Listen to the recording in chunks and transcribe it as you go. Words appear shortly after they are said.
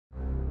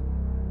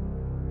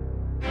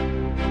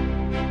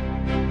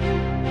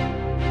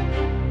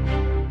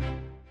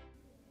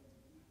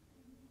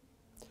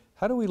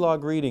How do we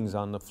log readings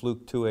on the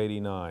Fluke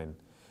 289?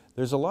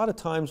 There's a lot of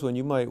times when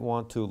you might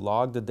want to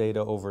log the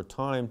data over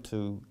time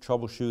to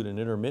troubleshoot an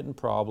intermittent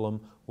problem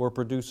or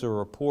produce a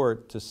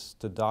report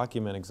to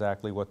document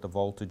exactly what the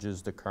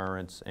voltages, the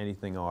currents,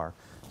 anything are.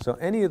 So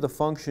any of the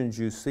functions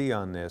you see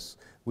on this,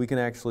 we can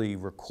actually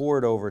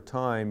record over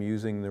time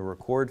using the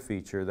record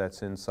feature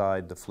that's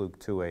inside the Fluke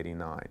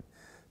 289.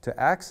 To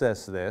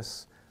access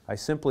this, I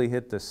simply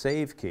hit the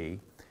Save key,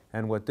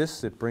 and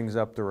it brings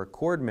up the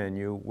record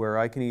menu where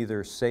I can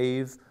either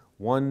save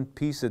one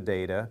piece of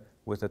data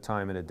with a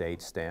time and a date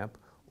stamp,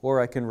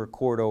 or I can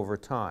record over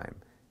time.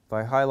 If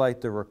I highlight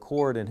the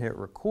record and hit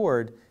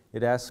record,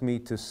 it asks me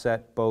to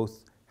set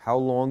both how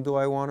long do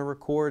I want to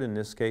record, in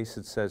this case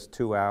it says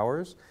 2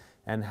 hours,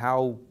 and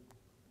how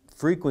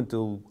frequent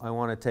do I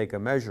want to take a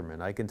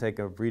measurement. I can take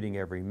a reading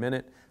every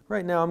minute.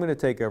 Right now I'm going to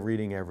take a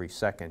reading every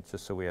second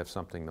just so we have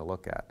something to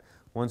look at.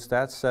 Once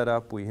that's set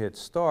up, we hit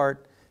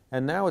start,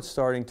 and now it's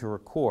starting to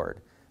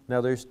record.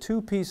 Now there's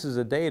two pieces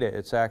of data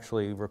it's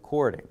actually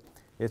recording.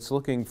 It's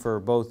looking for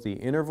both the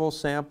interval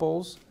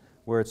samples,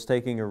 where it's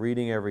taking a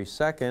reading every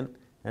second,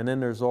 and then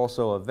there's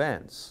also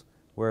events,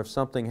 where if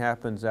something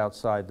happens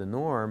outside the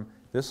norm,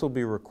 this will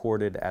be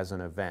recorded as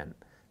an event.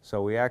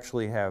 So we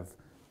actually have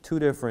two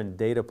different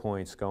data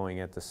points going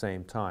at the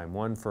same time,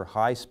 one for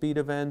high-speed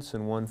events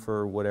and one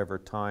for whatever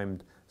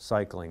timed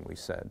cycling we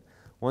said.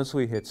 Once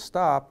we hit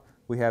stop,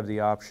 we have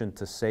the option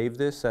to save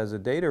this as a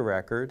data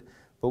record,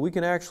 but we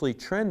can actually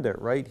trend it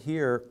right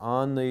here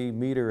on the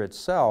meter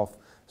itself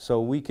so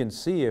we can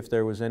see if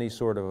there was any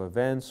sort of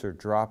events or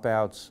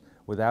dropouts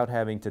without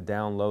having to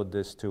download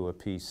this to a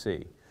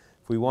PC.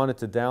 If we wanted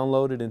to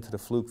download it into the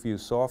Fluke View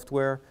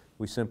software,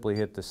 we simply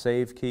hit the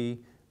Save key.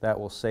 That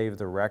will save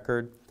the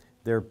record.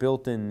 They're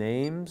built-in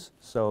names,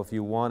 so if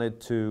you wanted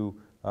to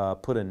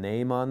put a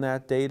name on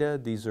that data,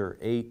 these are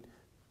 8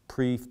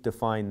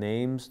 pre-defined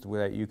names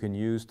that you can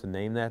use to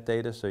name that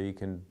data so you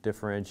can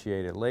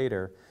differentiate it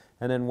later.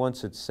 And then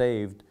once it's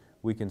saved,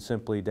 we can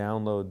simply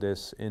download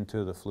this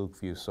into the Fluke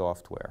View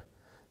software.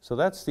 So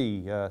that's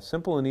the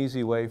simple and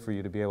easy way for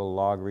you to be able to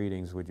log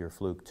readings with your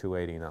Fluke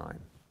 289.